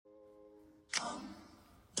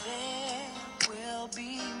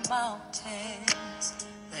mountains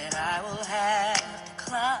that I will have to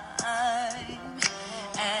climb,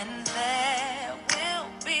 and there will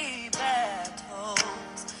be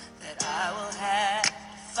battles that I will have to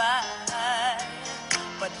fight.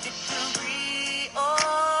 But victory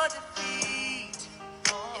or defeat,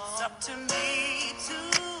 it's up to me to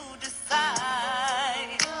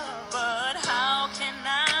decide. But how can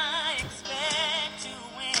I expect to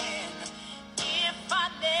win if I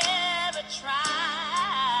never try?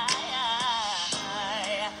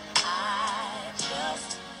 I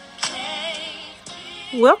just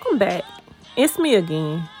can't. Welcome back. It's me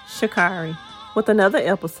again, Shakari, with another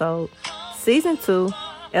episode, Season 2,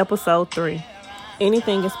 Episode 3.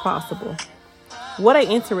 Anything is possible. What an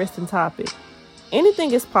interesting topic.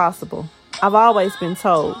 Anything is possible. I've always been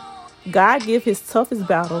told God gives his toughest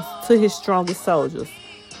battles to his strongest soldiers.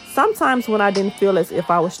 Sometimes when I didn't feel as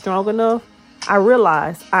if I was strong enough, I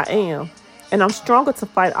realized I am, and I'm stronger to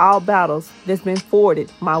fight all battles that's been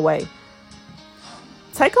forwarded my way.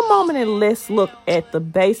 Take a moment and let's look at the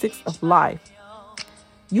basics of life.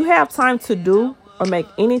 You have time to do or make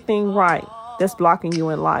anything right that's blocking you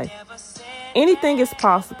in life. Anything is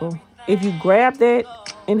possible if you grab that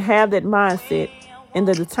and have that mindset and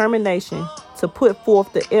the determination to put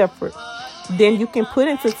forth the effort. Then you can put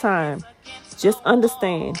into time. Just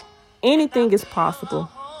understand, anything is possible.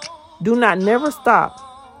 Do not never stop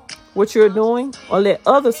what you're doing or let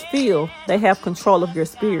others feel they have control of your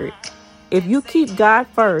spirit. If you keep God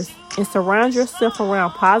first and surround yourself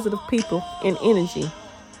around positive people and energy,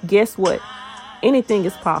 guess what? Anything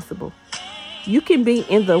is possible. You can be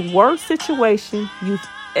in the worst situation you've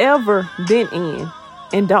ever been in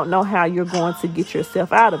and don't know how you're going to get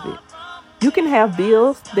yourself out of it. You can have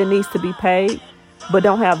bills that needs to be paid, but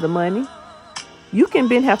don't have the money. You can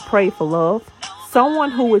have prayed for love,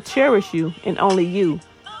 someone who would cherish you and only you,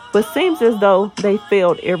 but seems as though they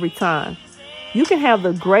failed every time. You can have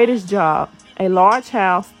the greatest job, a large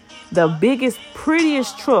house, the biggest,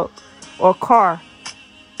 prettiest truck or car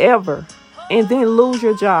ever, and then lose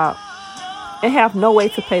your job and have no way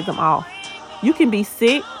to pay them off. You can be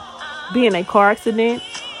sick, be in a car accident,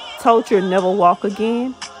 told you'll never walk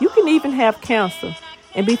again. You can even have cancer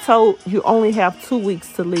and be told you only have 2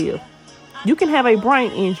 weeks to live. You can have a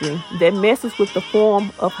brain injury that messes with the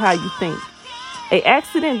form of how you think. An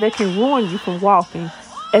accident that can ruin you from walking,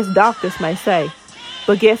 as doctors may say.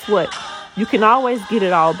 But guess what? You can always get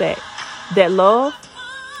it all back. That love,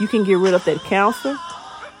 you can get rid of that cancer,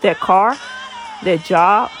 that car, that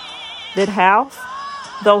job, that house,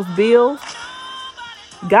 those bills.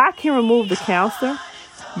 God can remove the cancer.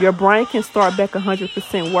 Your brain can start back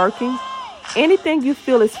 100% working. Anything you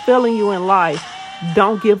feel is failing you in life,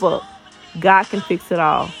 don't give up. God can fix it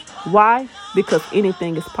all. Why? Because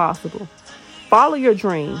anything is possible. Follow your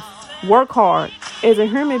dreams. Work hard. As a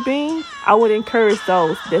human being, I would encourage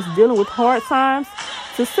those that's dealing with hard times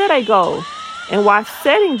to set a goal. And while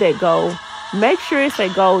setting that goal, make sure it's a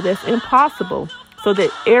goal that's impossible so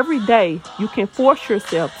that every day you can force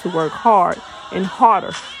yourself to work hard and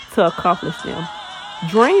harder to accomplish them.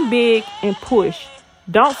 Dream big and push.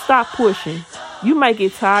 Don't stop pushing. You may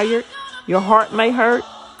get tired. Your heart may hurt.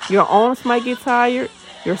 Your arms may get tired.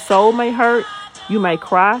 Your soul may hurt. You may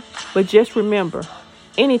cry. But just remember,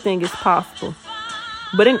 anything is possible.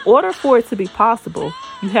 But in order for it to be possible,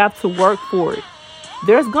 you have to work for it.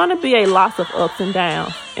 There's going to be a lot of ups and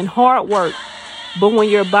downs and hard work. But when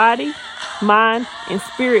your body, mind, and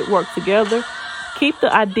spirit work together, keep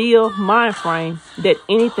the ideal mind frame that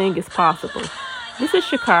anything is possible. This is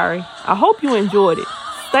Shakari. I hope you enjoyed it.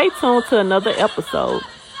 Stay tuned to another episode.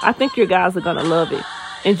 I think you guys are going to love it.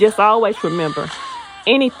 And just always remember,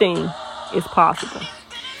 anything is possible.